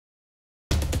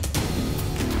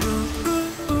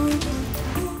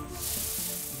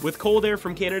With cold air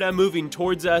from Canada moving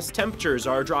towards us, temperatures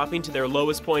are dropping to their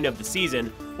lowest point of the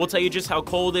season. We'll tell you just how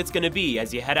cold it's going to be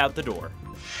as you head out the door.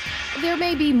 There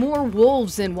may be more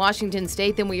wolves in Washington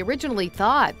state than we originally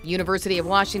thought. University of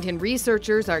Washington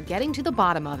researchers are getting to the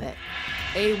bottom of it.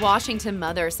 A Washington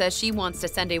mother says she wants to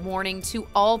send a warning to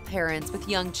all parents with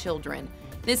young children.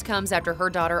 This comes after her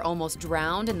daughter almost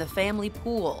drowned in the family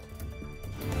pool.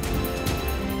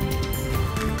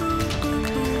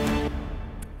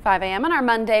 5 a.m. on our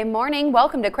Monday morning.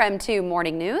 Welcome to KREM 2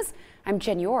 Morning News. I'm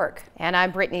Jen York. And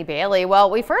I'm Brittany Bailey. Well,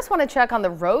 we first want to check on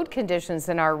the road conditions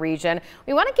in our region.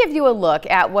 We want to give you a look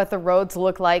at what the roads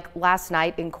looked like last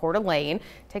night in Coeur d'Alene.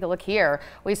 Take a look here.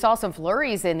 We saw some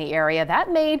flurries in the area.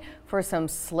 That made for some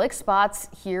slick spots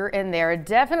here and there.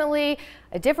 Definitely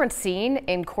a different scene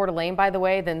in Coeur d'Alene, by the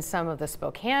way, than some of the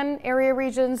Spokane area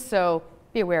regions. So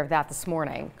be aware of that this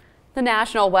morning. The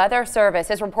National Weather Service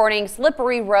is reporting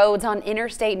slippery roads on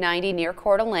Interstate 90 near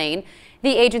Coeur d'Alene.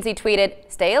 The agency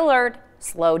tweeted, "Stay alert,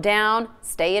 slow down,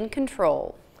 stay in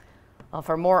control." Well,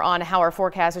 for more on how our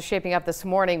forecast is shaping up this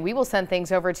morning, we will send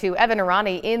things over to Evan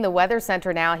Arani in the Weather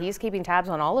Center now. He's keeping tabs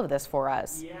on all of this for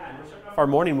us. Yeah, and we're starting off our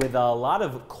morning with a lot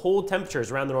of cold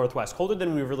temperatures around the Northwest, colder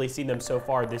than we've really seen them so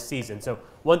far this season. So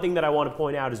one thing that I want to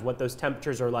point out is what those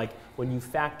temperatures are like when you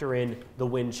factor in the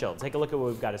wind chill. Take a look at what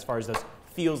we've got as far as those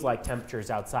feels like temperatures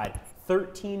outside.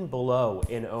 13 below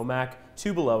in Omak,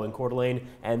 2 below in Coeur d'Alene,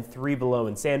 and 3 below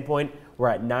in Sandpoint. We're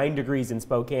at 9 degrees in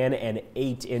Spokane and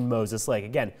 8 in Moses Lake.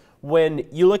 Again, when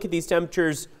you look at these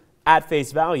temperatures at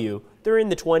face value, they're in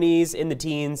the 20s, in the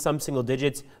teens, some single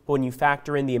digits, but when you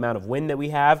factor in the amount of wind that we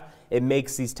have, it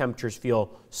makes these temperatures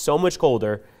feel so much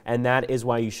colder, and that is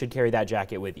why you should carry that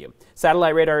jacket with you.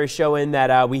 Satellite radar is showing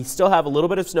that we still have a little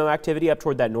bit of snow activity up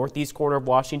toward that northeast corner of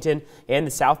Washington and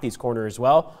the southeast corner as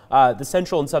well. The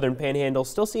central and southern panhandle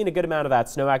still seeing a good amount of that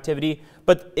snow activity,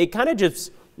 but it kind of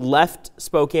just left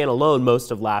Spokane alone most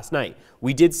of last night.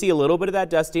 We did see a little bit of that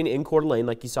dusting in Coeur d'Alene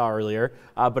like you saw earlier,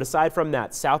 but aside from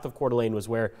that, south of Coeur d'Alene was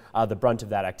where the brunt of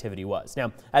that activity was.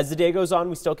 Now, as the day goes on,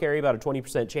 we still carry about a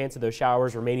 20% chance of those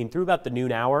showers remaining through about the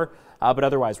noon hour, but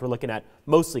otherwise we're looking at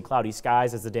mostly cloudy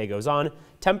skies as the day goes on.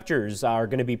 Temperatures are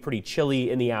going to be pretty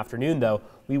chilly in the afternoon, though.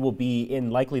 We will be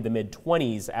in likely the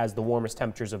mid-20s as the warmest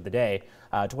temperatures of the day,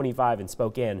 25 in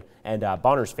Spokane, and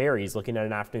Bonner's Ferry is looking at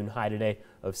an afternoon high today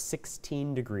of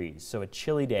 16 degrees, so a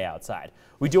chilly day outside.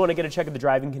 We do want to get a check of the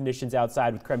driving conditions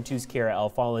outside with KREM 2's Kara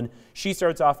Elfallen. She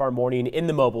starts off our morning in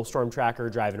the mobile storm tracker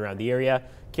driving around the area.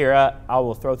 Kara, I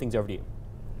will throw things over to you.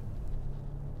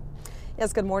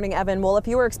 Yes, good morning, Evan. Well, if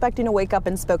you were expecting to wake up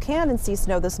in Spokane and see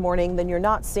snow this morning, then you're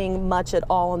not seeing much at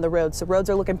all on the road. So roads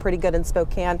are looking pretty good in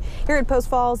Spokane. Here at Post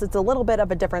Falls, it's a little bit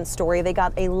of a different story. They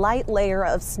got a light layer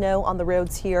of snow on the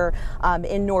roads here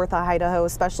in North Idaho,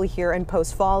 especially here in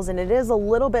Post Falls. And it is a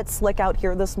little bit slick out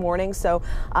here this morning. So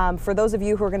for those of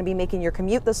you who are going to be making your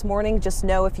commute this morning, just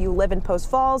know if you live in Post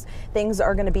Falls, things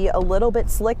are going to be a little bit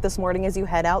slick this morning as you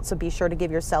head out. So be sure to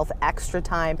give yourself extra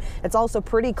time. It's also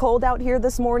pretty cold out here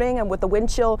this morning, and with the wind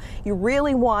chill, you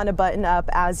really want to button up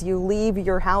as you leave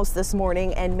your house this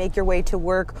morning and make your way to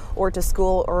work or to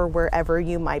school or wherever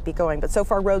you might be going. But so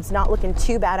far, roads not looking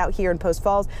too bad out here in Post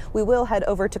Falls. We will head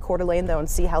over to Coeur d'Alene though and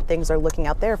see how things are looking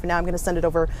out there. For now, I'm going to send it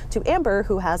over to Amber,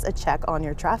 who has a check on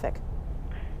your traffic.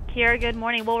 Kiara, good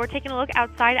morning. Well, we're taking a look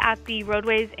outside at the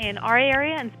roadways in our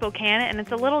area in Spokane, and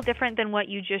it's a little different than what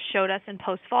you just showed us in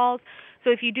Post Falls. So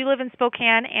if you do live in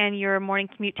Spokane and your morning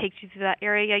commute takes you through that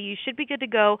area, you should be good to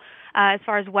go. As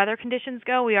far as weather conditions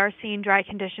go, we are seeing dry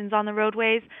conditions on the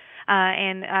roadways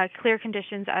and clear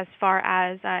conditions as far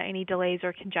as any delays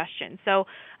or congestion. So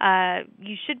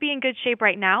you should be in good shape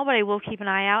right now, but I will keep an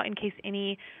eye out in case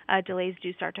any delays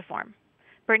do start to form.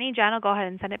 Brittany, Jen, I'll go ahead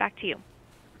and send it back to you.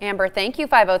 Amber, thank you.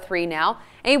 5:03 now.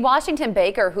 A Washington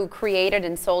baker who created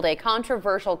and sold a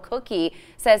controversial cookie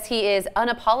says he is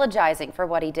unapologizing for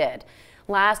what he did.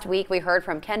 Last week, we heard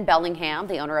from Ken Bellingham,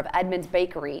 the owner of Edmund's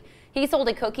Bakery. He sold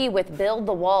a cookie with "Build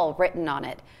the Wall" written on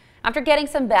it. After getting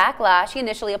some backlash, he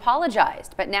initially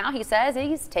apologized, but now he says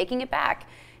he's taking it back.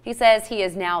 He says he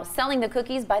is now selling the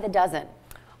cookies by the dozen.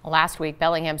 Last week,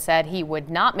 Bellingham said he would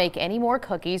not make any more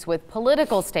cookies with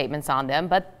political statements on them,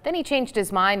 but then he changed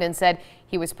his mind and said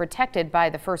he was protected by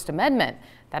the First Amendment.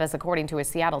 That is according to a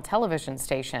Seattle television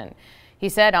station. He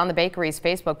said on the bakery's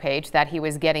Facebook page that he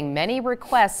was getting many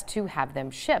requests to have them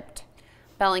shipped.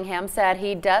 Bellingham said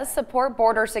he does support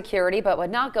border security, but would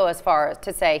not go as far as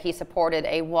to say he supported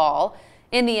a wall.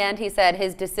 In the end, he said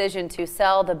his decision to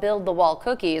sell the Build the Wall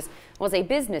cookies was a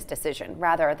business decision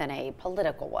rather than a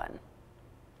political one.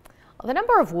 Well, the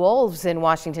number of wolves in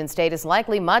Washington state is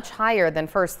likely much higher than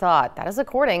first thought. That is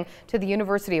according to the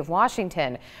University of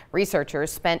Washington.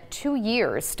 Researchers spent 2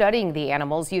 years studying the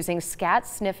animals using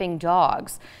scat-sniffing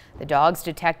dogs. The dogs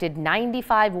detected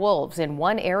 95 wolves in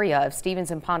one area of Stevens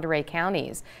and Pend Oreille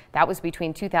counties. That was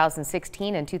between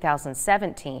 2016 and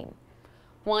 2017.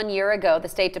 1 year ago, the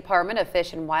State Department of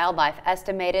Fish and Wildlife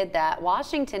estimated that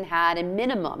Washington had a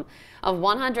minimum of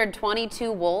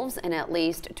 122 wolves in at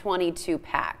least 22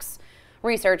 packs.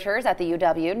 Researchers at the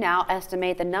UW now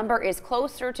estimate the number is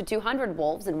closer to 200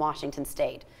 wolves in Washington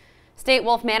state. State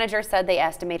wolf managers said they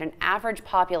estimate an average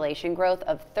population growth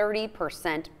of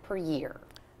 30% per year.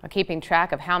 Keeping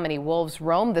track of how many wolves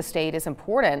roam the state is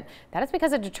important. That is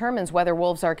because it determines whether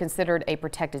wolves are considered a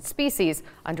protected species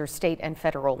under state and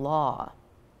federal law.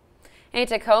 A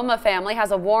Tacoma family has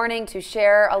a warning to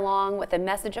share along with a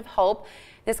message of hope.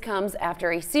 This comes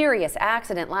after a serious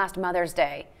accident last Mother's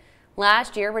Day.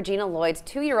 Last year, Regina Lloyd's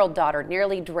 2-year-old daughter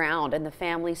nearly drowned in the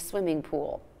family's swimming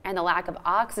pool, and the lack of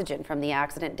oxygen from the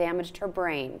accident damaged her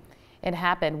brain. It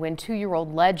happened when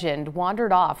 2-year-old Legend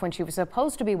wandered off when she was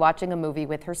supposed to be watching a movie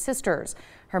with her sisters.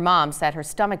 Her mom said her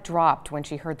stomach dropped when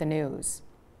she heard the news.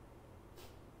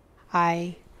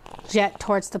 I jet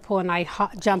towards the pool and I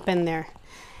jump in there.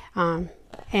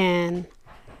 And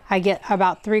I get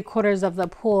about 3/4 of the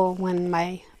pool when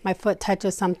my foot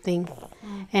touches something,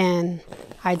 and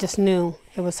I just knew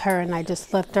it was her, and I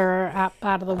just lifted her up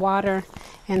out of the water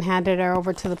and handed her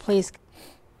over to the police.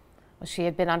 Well, she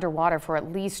had been underwater for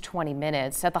at least 20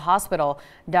 minutes. At the hospital,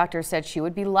 doctors said she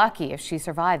would be lucky if she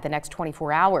survived the next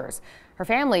 24 hours. Her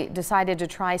family decided to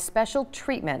try special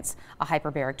treatments, a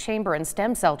hyperbaric chamber and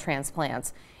stem cell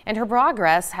transplants. And her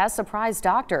progress has surprised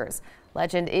doctors.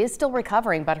 Legend is still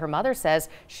recovering, but her mother says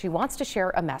she wants to share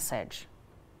a message.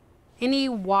 Any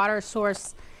water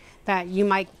source that you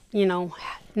might,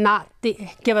 not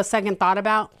give a second thought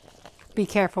about, be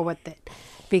careful with it,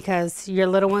 because your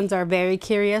little ones are very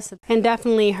curious. And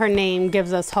definitely her name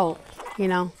gives us hope.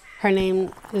 Her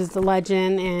name is the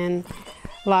Legend, and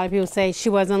a lot of people say she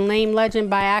wasn't named Legend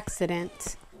by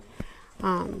accident.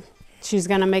 She's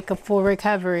going to make a full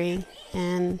recovery,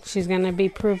 and she's going to be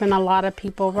proving a lot of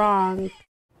people wrong.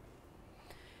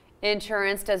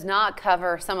 Insurance does not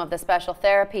cover some of the special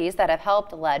therapies that have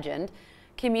helped Legend.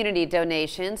 Community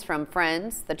donations from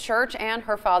friends, the church, and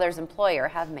her father's employer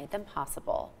have made them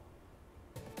possible.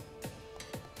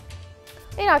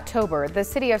 In October, the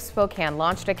city of Spokane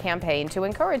launched a campaign to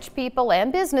encourage people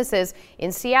and businesses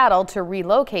in Seattle to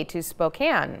relocate to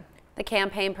Spokane. The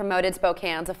campaign promoted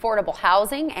Spokane's affordable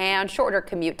housing and shorter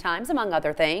commute times, among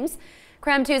other things.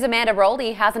 KREM 2's Amanda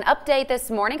Rowley has an update this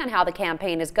morning on how the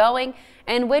campaign is going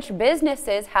and which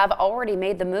businesses have already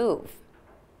made the move.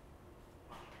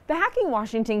 The Hacking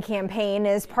Washington campaign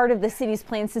is part of the city's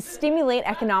plans to stimulate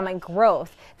economic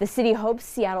growth. The city hopes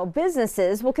Seattle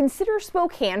businesses will consider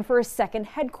Spokane for a second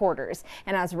headquarters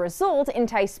and as a result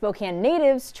entice Spokane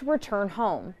natives to return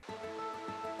home.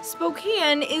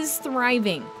 Spokane is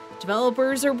thriving.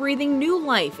 Developers are breathing new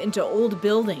life into old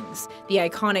buildings. The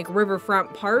iconic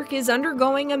Riverfront Park is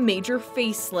undergoing a major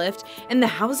facelift, and the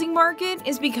housing market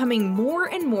is becoming more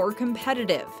and more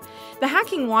competitive. The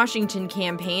Hacking Washington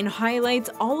campaign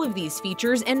highlights all of these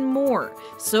features and more.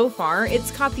 So far, it's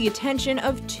caught the attention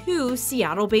of 2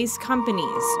 Seattle-based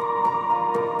companies.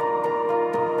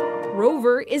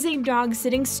 Rover is a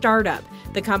dog-sitting startup.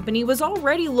 The company was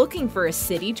already looking for a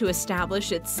city to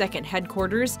establish its second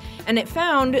headquarters, and it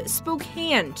found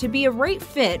Spokane to be a right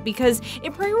fit because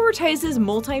it prioritizes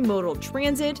multimodal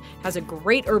transit, has a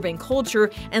great urban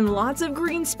culture, and lots of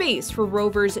green space for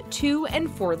Rover's 2- and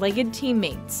 4-legged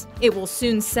teammates. It will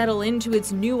soon settle into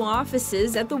its new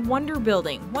offices at the Wonder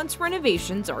Building once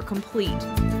renovations are complete.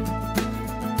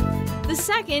 The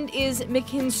second is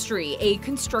McKinstry, a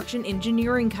construction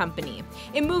engineering company.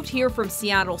 It moved here from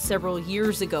Seattle several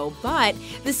years ago, but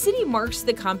the city marks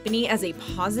the company as a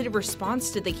positive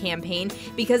response to the campaign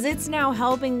because it's now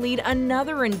helping lead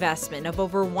another investment of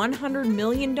over $100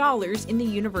 million in the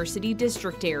University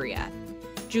District area.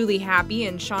 Julie Happy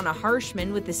and Shauna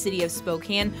Harshman with the City of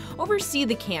Spokane oversee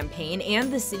the campaign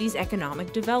and the city's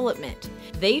economic development.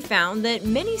 They found that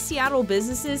many Seattle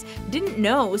businesses didn't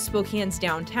know Spokane's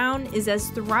downtown is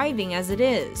as thriving as it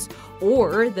is,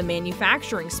 or the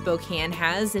manufacturing Spokane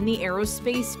has in the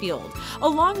aerospace field,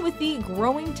 along with the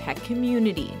growing tech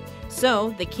community.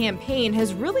 So, the campaign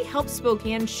has really helped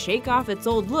Spokane shake off its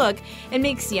old look and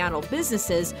make Seattle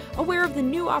businesses aware of the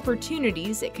new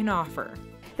opportunities it can offer.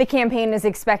 The campaign is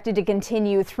expected to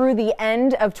continue through the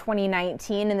end of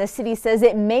 2019, and the city says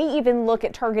it may even look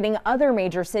at targeting other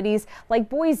major cities like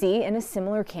Boise in a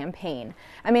similar campaign.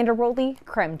 Amanda Rowley,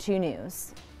 KREM 2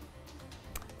 News.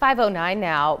 5:09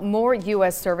 now. More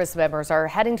U.S. service members are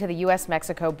heading to the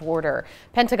U.S.-Mexico border.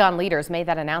 Pentagon leaders made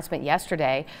that announcement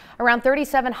yesterday. Around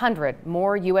 3,700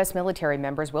 more U.S. military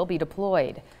members will be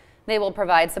deployed. They will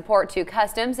provide support to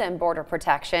Customs and Border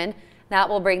Protection. That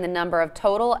will bring the number of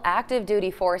total active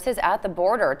duty forces at the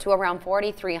border to around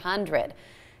 4,300.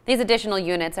 These additional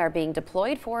units are being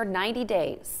deployed for 90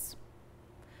 days.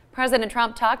 President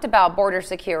Trump talked about border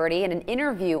security in an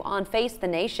interview on Face the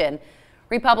Nation.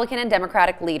 Republican and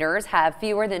Democratic leaders have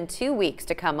fewer than 2 weeks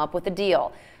to come up with a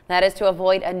deal. That is to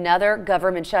avoid another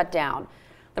government shutdown.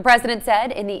 The president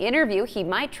said in the interview he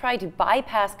might try to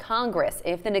bypass Congress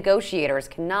if the negotiators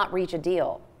cannot reach a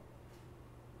deal.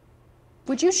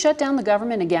 Would you shut down the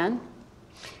government again?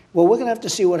 Well, we're going to have to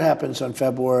see what happens on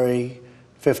February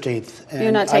 15th. And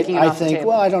you're not taking it off the table?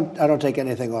 Well, I don't take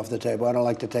anything off the table. I don't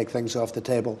like to take things off the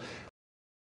table.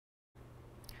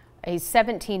 A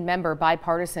 17-member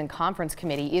bipartisan conference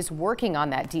committee is working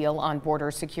on that deal on border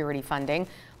security funding.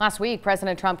 Last week,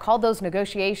 President Trump called those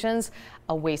negotiations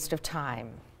a waste of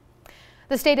time.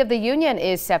 The State of the Union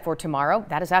is set for tomorrow.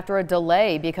 That is after a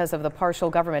delay because of the partial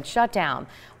government shutdown.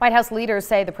 White House leaders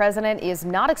say the president is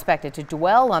not expected to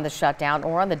dwell on the shutdown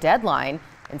or on the deadline.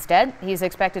 Instead, he's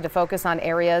expected to focus on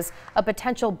areas of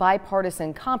potential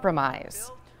bipartisan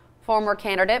compromise. Former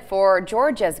candidate for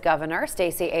Georgia's governor,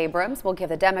 Stacey Abrams, will give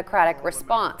the Democratic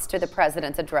response to the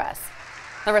president's address.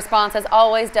 The response is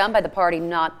always done by the party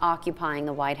not occupying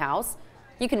the White House.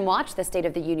 You can watch the State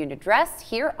of the Union address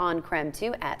here on KREM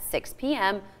 2 at 6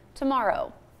 p.m.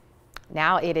 tomorrow.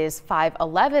 Now it is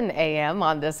 5:11 a.m.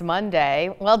 on this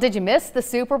Monday. Well, did you miss the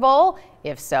Super Bowl?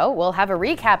 If so, we'll have a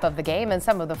recap of the game and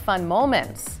some of the fun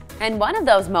moments. And one of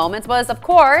those moments was, of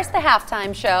course, the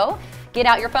halftime show. Get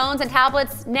out your phones and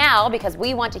tablets now because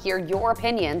we want to hear your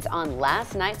opinions on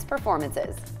last night's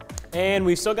performances. And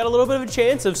we've still got a little bit of a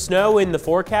chance of snow in the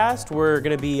forecast. We're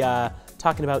going to be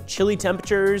talking about chilly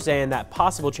temperatures and that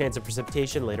possible chance of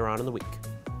precipitation later on in the week.